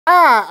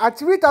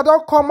Aunty Rita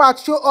don't come out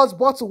show us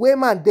bottle wey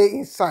man dey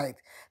inside.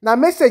 Now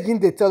messaging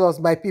they tell us,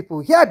 my people.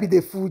 Here be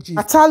the Fuji.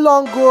 At how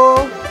long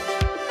go?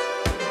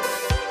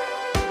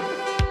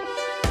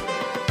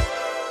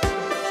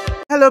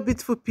 Hello,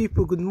 beautiful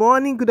people. Good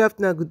morning, good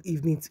afternoon, good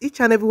evening to each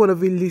and every one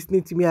of you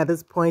listening to me at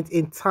this point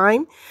in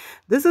time.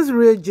 This is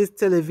Real Gist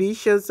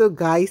Television. So,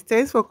 guys,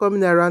 thanks for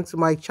coming around to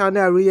my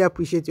channel. I really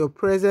appreciate your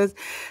presence.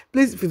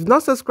 Please, if you've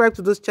not subscribed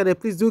to this channel,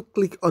 please do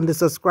click on the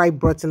subscribe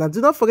button and do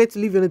not forget to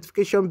leave your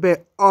notification bell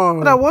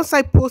on. So that once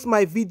I post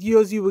my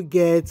videos, you will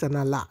get an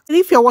alert. And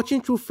if you're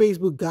watching through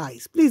Facebook,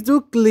 guys, please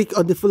do click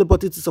on the follow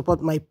button to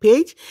support my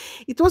page.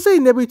 It also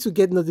enables you to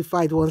get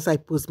notified once I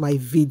post my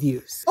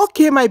videos.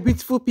 Okay, my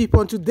beautiful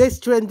people, on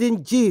today's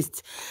trending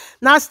gist.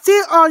 Now,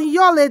 still on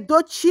Yul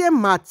Edochie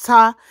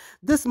matter,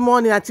 this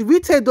morning, Aunty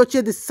Rita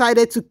Edochie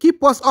decided to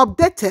keep us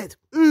updated.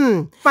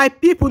 My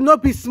people no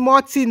be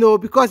smart,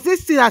 because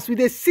this thing, as we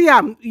dey see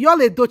am,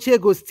 Yul Edochie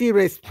go still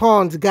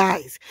respond,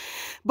 guys.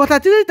 But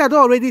Aunty Rita don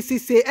already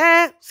say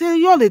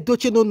Yul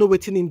Edochie no know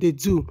wetin him dey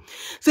do.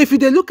 So if you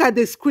dey look at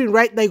the screen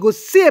right now, you go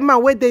see a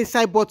man wey dey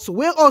inside bottle,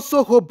 wey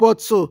also hold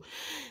bottle.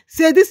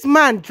 Say this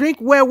man drink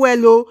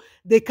well,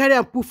 they carry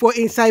and put for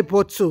inside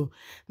bottle.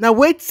 Now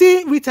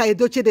wetin Rita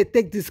Edochie they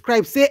take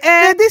describe, say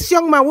this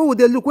young man wey would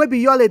they look wey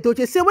be Yul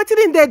Edochie, say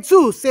wetin him dey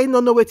do, say no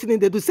wetin him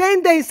dey do, say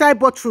him dey inside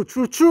bottle,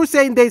 true,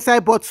 say him dey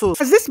inside bottle.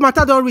 As this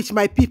matter don't reach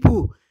my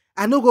people,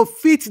 I no go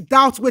fit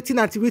doubt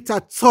wetin Aunty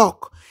Rita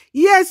talk.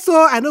 Yes,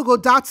 so I no go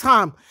doubt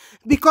him,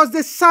 because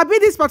they sabi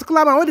this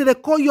particular man, what they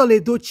call Yul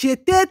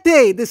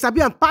Edochie, they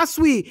sabi and pass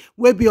we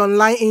will be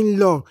online in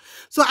law.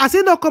 So as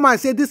he no come and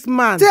say this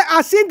man, say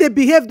as in they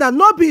behave that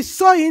no be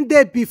so in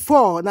there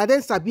before, now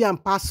then sabi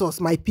and pass us,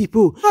 my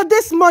people. So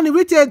this morning,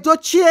 Rita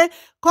Edochie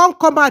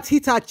come out,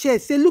 hit her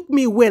chest, say look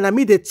me when I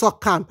mean they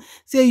talk am,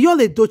 say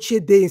Yul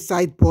Edochie dey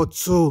inside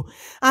bottle.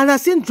 And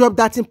as in drop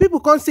that, and people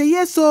come say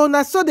yes, so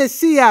now so they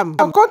see am.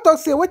 And come talk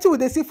say what will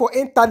they see for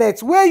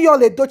internet where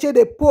Yul Edochie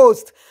they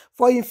post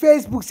for in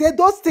Facebook, say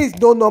those things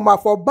no normal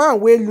for man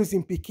wey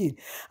losing pikin.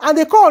 And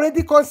they come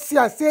already come see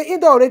and say he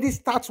don already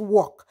start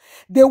work.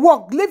 They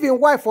work, live in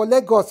wife for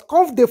Lagos,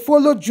 come they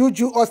follow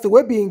Judy Austin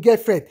wey be in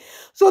girlfriend.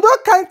 So that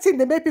kind of thing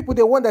they make people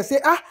they wonder, say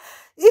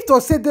if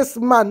to say this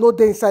man no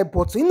dey inside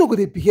bottle, he no go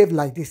dey behave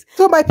like this.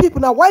 So my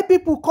people, now why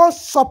people can't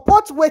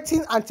support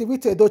wetin Aunty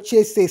Rita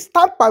Edochie say,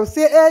 stamp and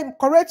say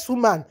correct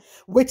woman,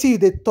 wetin you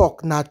dey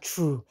talk na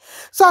true.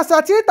 So as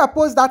Aunty Rita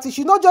post that,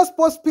 she not just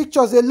post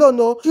pictures alone,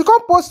 no, she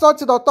can't post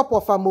something on top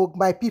of her mug,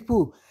 my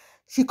people.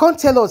 She can't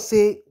tell us,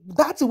 say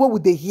that's what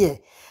would they hear.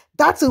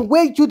 That's the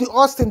way Judy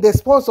Austin, the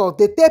sponsor,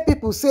 they tell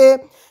people, say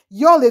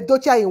Yul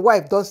Edochie and his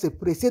wife don't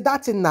separate. Say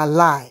that's in a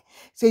lie.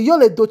 Say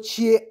Yul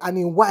Edochie and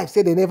his wife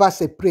say they never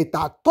separate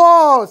at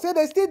all. Say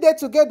they still there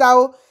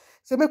together.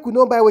 Say make we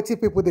know by what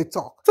people they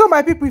talk. So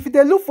my people, if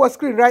they look for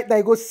screen right now,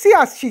 you go see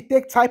as she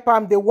take type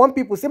am. They want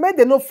people say make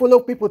they not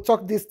follow people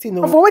talk this thing.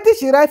 And for what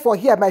she write for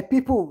here, my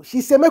people,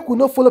 she say make we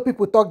not follow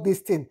people talk this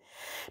thing.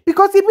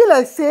 Because it be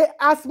like say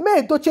as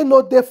me Edochie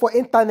no there for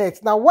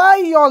internet. Now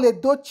why Yul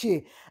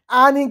Edochie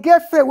and in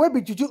girlfriend wey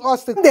be Judy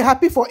Austin they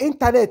happy for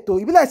internet though?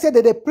 It be like say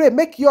that they pray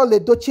make Yul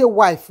Edochie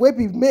wife wey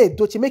be me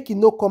Edochie make it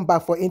no come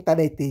back for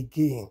internet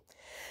again.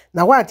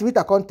 Now why Aunty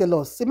Rita can't tell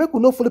us? Say make we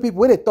no follow people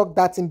when they talk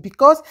that thing,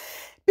 because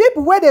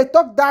people when they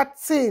talk that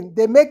thing,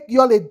 they make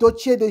Yul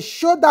Edochie, they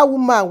show that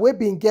woman wey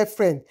be in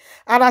girlfriend.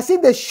 And I see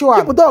they show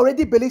her, people don't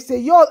already believe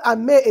say Yul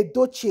and me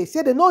Edochie,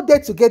 say they no there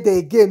together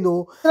again,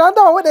 no.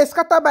 Another one when they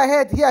scatter my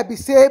head here be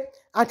say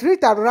Aunty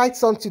Rita write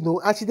something, no,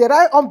 and she dey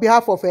write on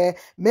behalf of me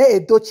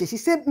Edochie. She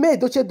said me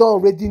Edochie don't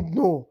already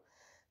know,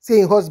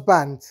 say her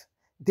husband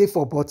dey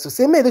for bottle.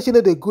 Say me Edochie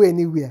no dey go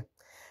anywhere.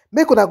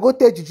 Make una go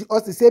tell Judy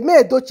Austin, say me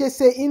Edochie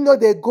say he no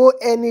dey go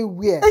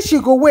anywhere. Then she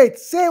go wait,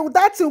 say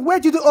that's where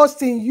Judy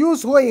Austin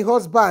use her in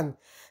husband.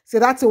 Say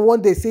that's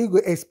one day say he go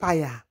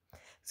expire.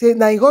 Say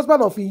now his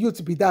husband of his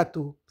youth be that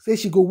too. Say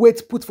she go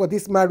wait put for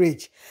this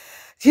marriage.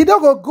 She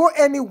don't go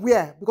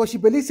anywhere because she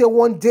believes say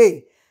one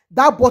day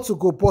that bottle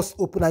go burst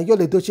open and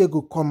Yul Edochie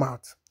go come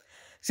out.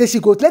 Say she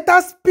go let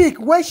her speak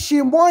when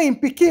she more in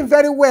pikin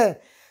very well.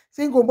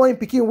 Say go more in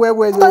pikin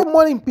well. After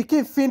more in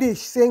pikin finish,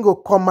 saying go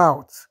come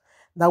out.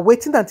 Now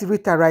waiting Aunty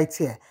Rita right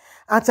here.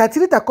 And Aunty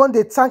Rita come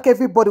they thank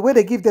everybody where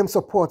they give them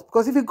support.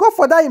 Because if you go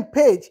for that in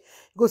page,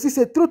 you go see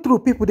say true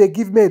people they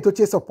give me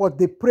Edochie support.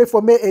 They pray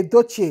for me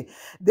Edochie.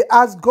 They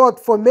ask God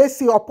for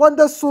mercy upon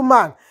this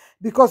woman.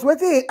 Because when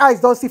the eyes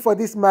don't see for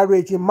this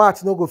marriage, in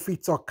March no go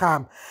fit or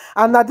calm.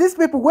 And now these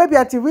people will be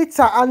Aunty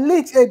Rita and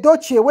Lynch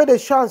Edochie where they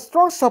show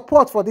strong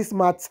support for this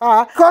matter.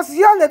 Because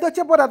Yul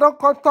Edochie brother don't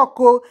come talk,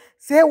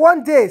 say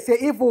one day, say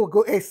evil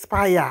go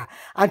expire.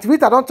 Aunty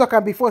Rita don't talk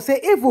am before,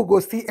 say evil go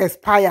still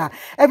expire.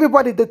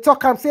 Everybody they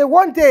talk am, say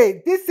one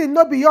day, this thing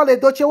no be Yul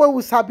Edochie where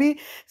we sabi.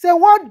 Say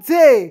one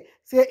day,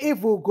 say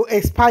evil go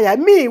expire.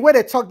 Me, when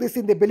they talk this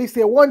thing, they believe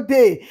say one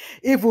day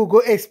evil go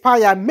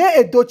expire. Me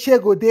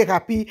Edochie go dey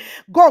happy.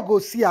 God go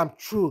see I'm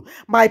true.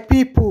 My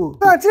people.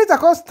 So Aunty Rita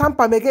come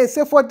stamp am again.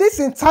 Say for this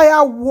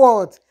entire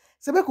world,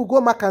 say make we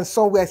go mark am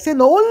somewhere. Say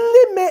na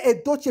only May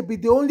Edochie be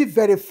the only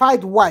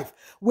verified wife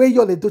wey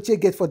Yul Edochie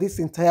get for this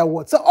entire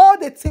world. So all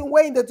the thing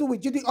wey they do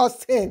with Judy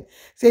Austin,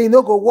 say e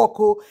no go work.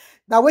 Oh,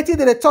 now wetin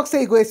they talk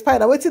say e go expire.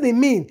 Now wetin they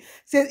mean?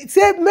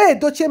 Say May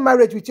Edochie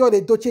marriage with Yul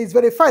Edochie is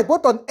verified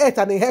both on earth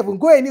and in heaven.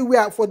 Go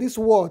anywhere for this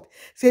world.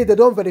 Say they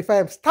don't verify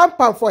him. Stamp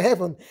am for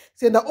heaven.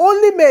 Say na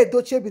only May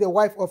Edochie be the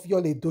wife of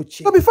Yul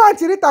Edochie. So before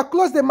Auntie Rita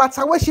close the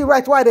matter where she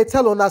write why they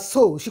tell on her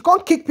soul, she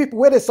can't kick people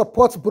where they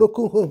support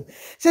broken home.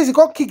 Say she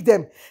can't kick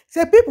them.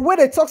 Say people where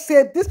they talk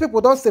say these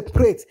people don't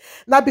separate.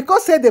 Now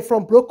because say they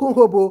from broken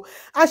home,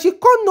 and she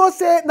can't know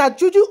say now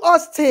Judy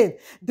Austin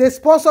they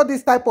sponsor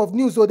this type of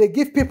news or they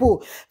give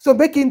people so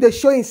making the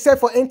show itself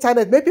for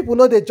internet. Make people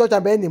know they judge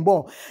them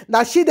anymore.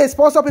 Now she they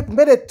sponsor people.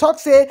 Make they talk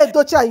say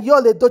Edochie and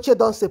Yul Edochie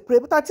don't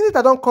separate. But Auntie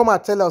Rita don't come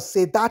and tell us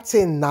say that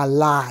thing na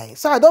lie.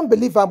 So I don't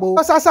believe her.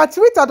 Because as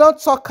Auntie Rita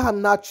don't talk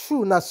am na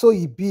true na so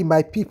e be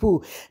my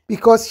people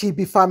because she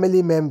be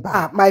family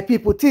member. My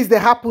people things they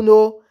happen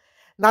oh.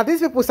 Now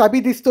these people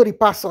sabi this story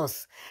pass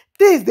us.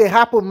 Things they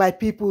happen, my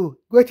people.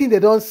 Waiting they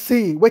don't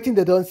see, waiting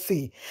they don't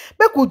see.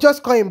 Make we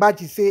just call him back.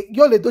 Say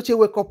Yul Edochie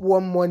wake up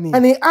one morning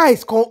and his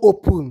eyes can't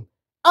open.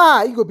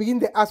 He go begin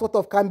the ask what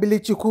of Kambili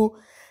Chuku.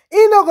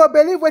 He no go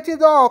believe wetin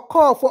don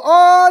occur for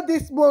all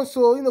this months,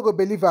 so he no go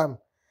believe him.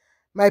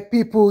 My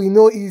people,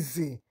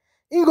 easy.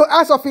 He go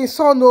ask of his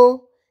son,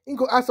 oh. He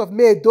go ask of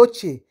May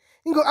Edochie.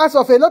 He go ask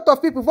of a lot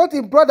of people. What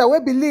his brother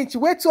will be lynched.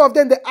 Where two of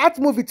them they act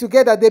movie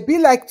together. They be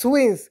like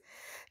twins.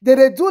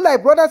 They do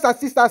like brothers and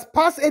sisters,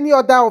 pass any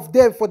other of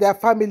them for their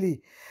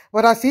family.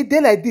 But I see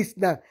they like this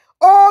now.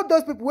 All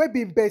those people will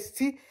be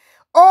bestie,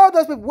 all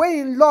those people were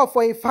in love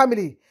for a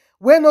family,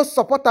 we no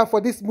support them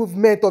for this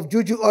movement of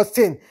Judy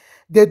Austin.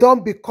 They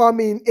don't become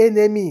an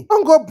enemy.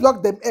 Don't go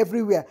block them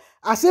everywhere.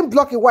 I seen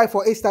block a wife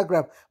for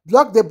Instagram,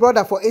 block the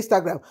brother for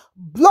Instagram,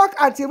 block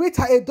Auntie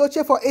Rita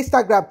Edochie for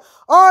Instagram.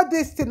 All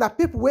these things are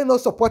people will not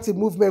support the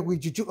movement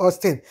with Judy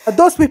Austin. Now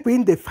those people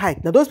in the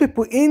fight, now those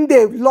people in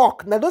the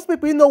lock, now those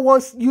people in no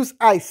once use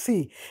I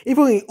see,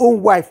 even his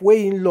own wife were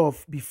in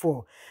love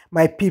before.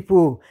 My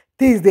people,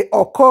 things they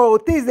occur,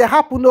 things they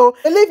happen. No,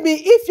 believe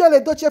me, if Yul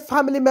Edochie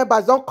family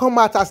members don't come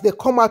out as they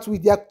come out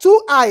with their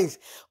two eyes,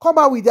 come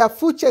out with their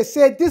full chest,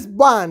 say this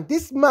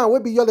man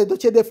will be Yul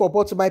Edochie there for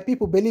bottle. My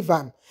people believe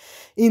him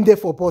in there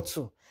for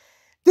bottle.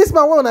 This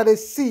man when they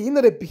see,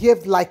 they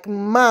behave like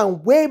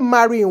man, way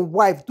marrying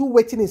wife, do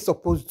waiting is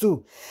supposed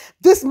to.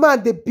 This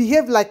man they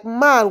behave like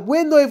man,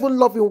 we not even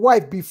loving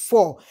wife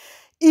before.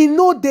 He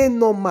know they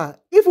normal.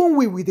 Even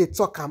we they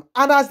talk am.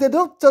 And as they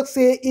don't talk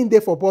say in there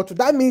for bottle,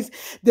 that means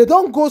they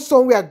don't go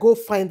somewhere, go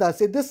find out,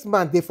 say this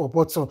man there for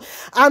bottle.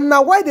 And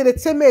now why did they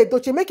tell me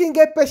Edochie make him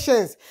get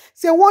patience?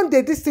 Say one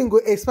day this thing go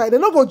expire. They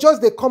not go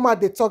just they come out,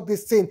 they talk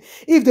this thing.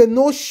 If they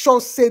no sure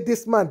say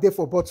this man there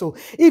for bottle.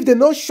 If they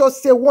no sure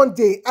say one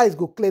day eyes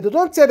go clear. They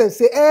don't tell them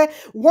say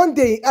one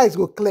day eyes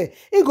go clear.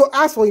 He go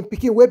ask for him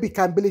picking where be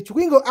can believe.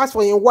 We go ask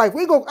for him wife.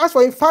 We go ask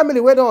for him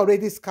family where they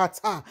already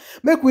scatter.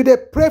 Make we they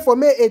pray for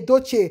me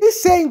Edochie. He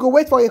saying go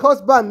wait for his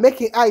husband.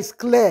 Making eyes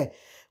clear.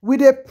 We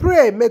dey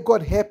pray, may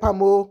God help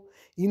him. Oh,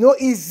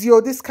 easy. Oh,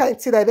 this kind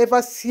of thing I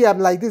never see him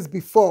like this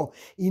before.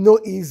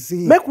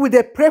 Easy. Make we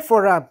dey pray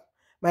for him,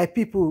 my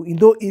people.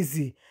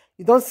 Easy.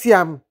 You don't see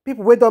him.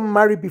 People who don't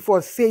marry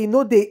before say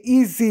they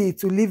easy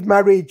to leave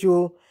marriage.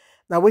 Oh,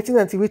 now waiting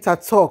until we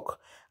talk,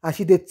 and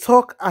she dey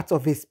talk out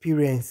of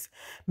experience.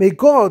 May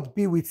God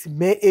be with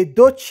May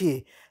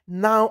Edochie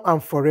now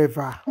and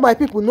forever. My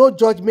people, no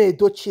judge May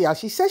Edochie. As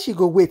she says she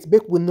go wait,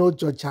 make we no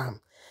judge him.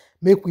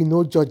 Make we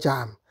no judge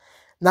am.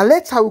 Now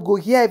let's how we go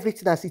hear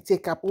everything as it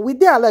take up. We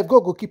dey alive, God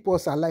go keep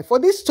us alive. For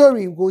this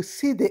story, we go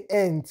see the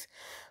end.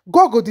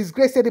 God go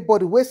disgrace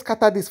anybody wey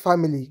scatter this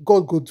family.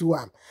 God go do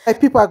am. My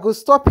people, I go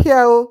stop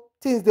here. Oh,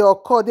 things they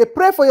occur. They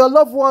pray for your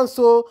loved ones,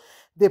 so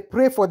they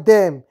pray for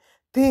them.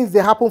 Things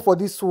they happen for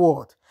this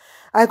world.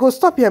 I go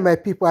stop here, my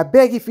people. I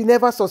beg if you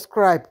never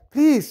subscribe,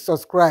 please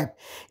subscribe.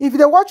 If you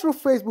dey watch through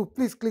Facebook,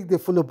 please click the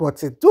follow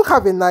button. Do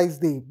have a nice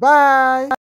day. Bye.